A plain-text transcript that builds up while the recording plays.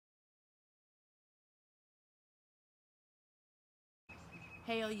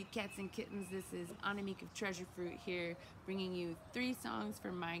Hey all you cats and kittens, this is Anamieke of Treasurefruit here, bringing you 3 songs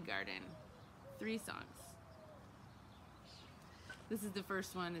from my garden. 3 songs. This is the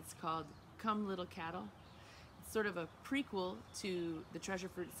first one. It's called Come Little Cattle. It's sort of a prequel to the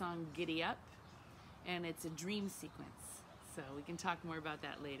Treasurefruit song Giddy Up, and it's a dream sequence. So we can talk more about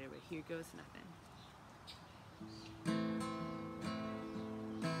that later, but here goes nothing.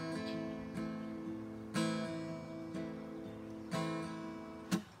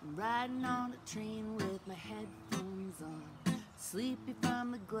 Riding on a train with my headphones on, sleepy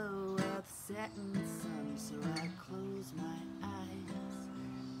from the glow of the setting sun. So I close my eyes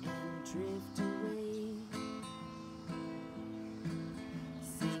and drift away,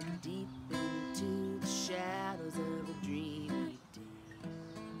 sink deep into the shadows of a dreamy day.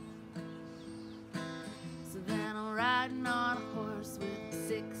 So then I'm riding on a horse with a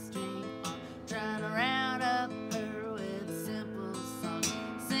 6-string arm, trying to round up her with a simple song.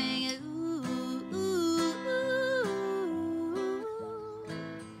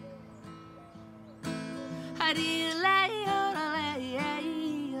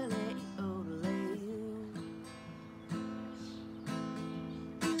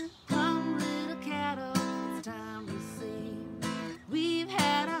 Come little cattle, it's time to sleep. We've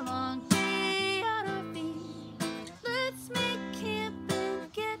had a long day on our feet. Let's make camp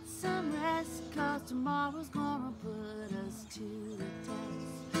and get some rest, 'cause tomorrow's gonna put us to the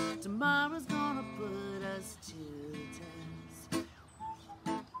test. Tomorrow's gonna put us to the test.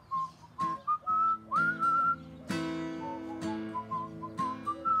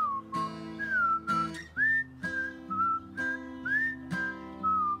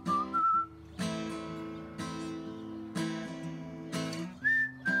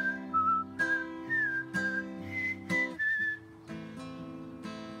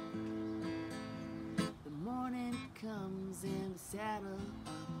 Comes in, saddle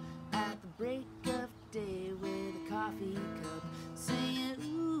up at the break of day with a coffee cup, singing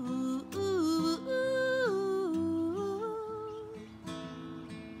ooh, ooh, ooh.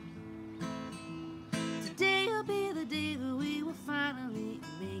 Today'll be the day that we will finally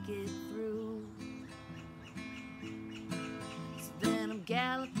make it through. So then I'm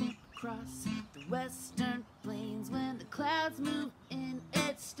galloping across the western plains. When the clouds move in,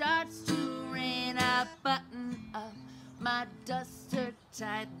 it starts to rain. I button up my duster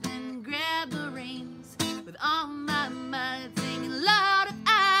tight, then grab the reins with all my might, singing, Lord, if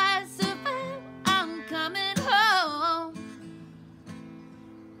I survive, I'm coming home.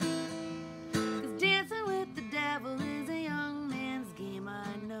 'Cause dancing with the devil is a young man's game,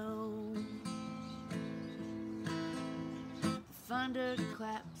 I know. The thunder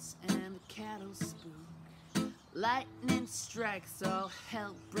claps and the cattle spook, lightning strikes, all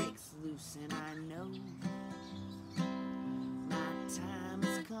hell breaks loose, and I know time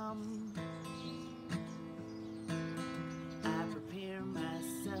has come. I prepare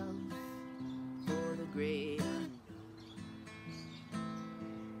myself for the great unknown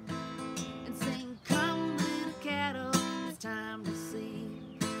and sing, come little cattle, it's time to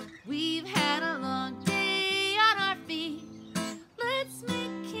sleep. We've had a long day on our feet. Let's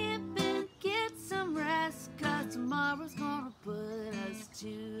make camp and get some rest, 'cause tomorrow's gonna put us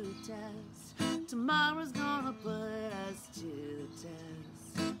to the test. Tomorrow's gonna put us to the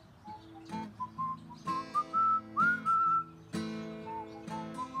test.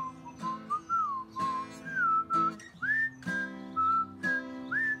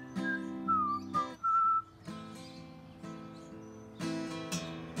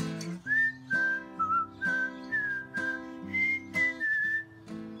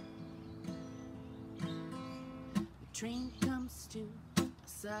 The train comes to a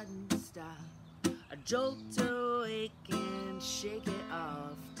sudden stop. I jolt awake and shake it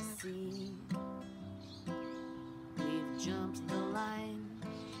off to see we've jumped the line.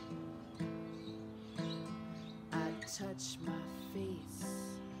 I touch my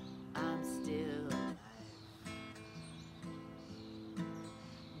face, I'm still alive.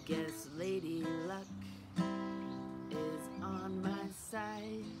 Guess Lady Luck is on my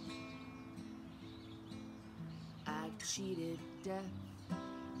side. I've cheated death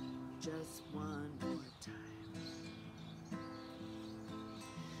just one more time,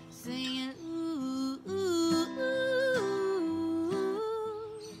 singing ooh, ooh, ooh.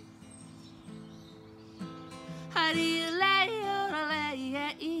 How do you lay, oh, lay,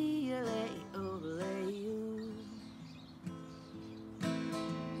 oh, lay, you?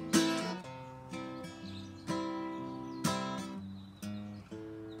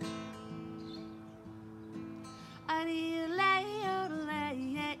 How do you lay, oh, lay,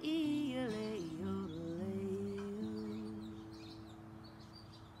 oh, lay, oh, lay, you?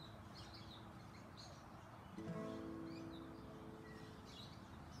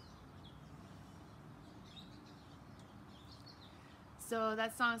 So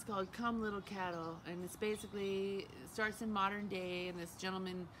that song's called Come Little Cattle, and it's basically, it starts in modern day, and this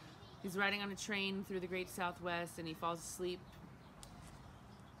gentleman, he's riding on a train through the great Southwest, and he falls asleep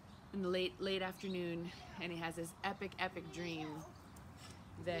in the late afternoon, and he has this epic dream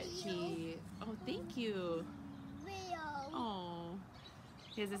that he, oh, thank you. Oh,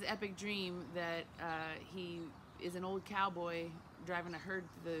 he has this epic dream that he is an old cowboy driving a herd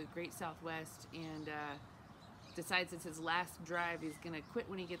through the great Southwest, and decides it's his last drive. He's gonna quit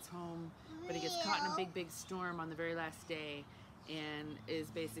when he gets home, but he gets caught in a big storm on the very last day, and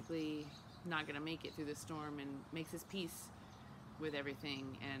is basically not gonna make it through the storm, and makes his peace with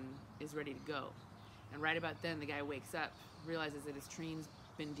everything and is ready to go. And right about then, the guy wakes up, realizes that his train's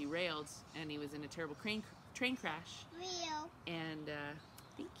been derailed, and he was in a terrible train crash. And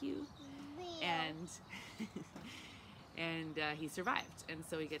thank you. And and he survived, and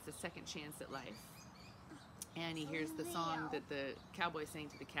so he gets a second chance at life. And he hears the song that the cowboy sang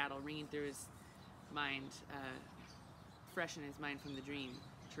to the cattle, ringing through his mind, fresh in his mind from the dream,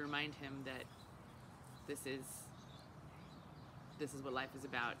 to remind him that this is what life is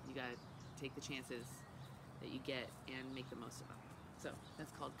about. You gotta take the chances that you get and make the most of them. So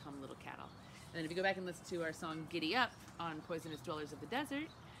that's called Come Little Cattle. And then if you go back and listen to our song Giddy Up on Poisonous Dwellers of the Desert,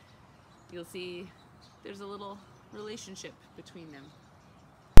 you'll see there's a little relationship between them.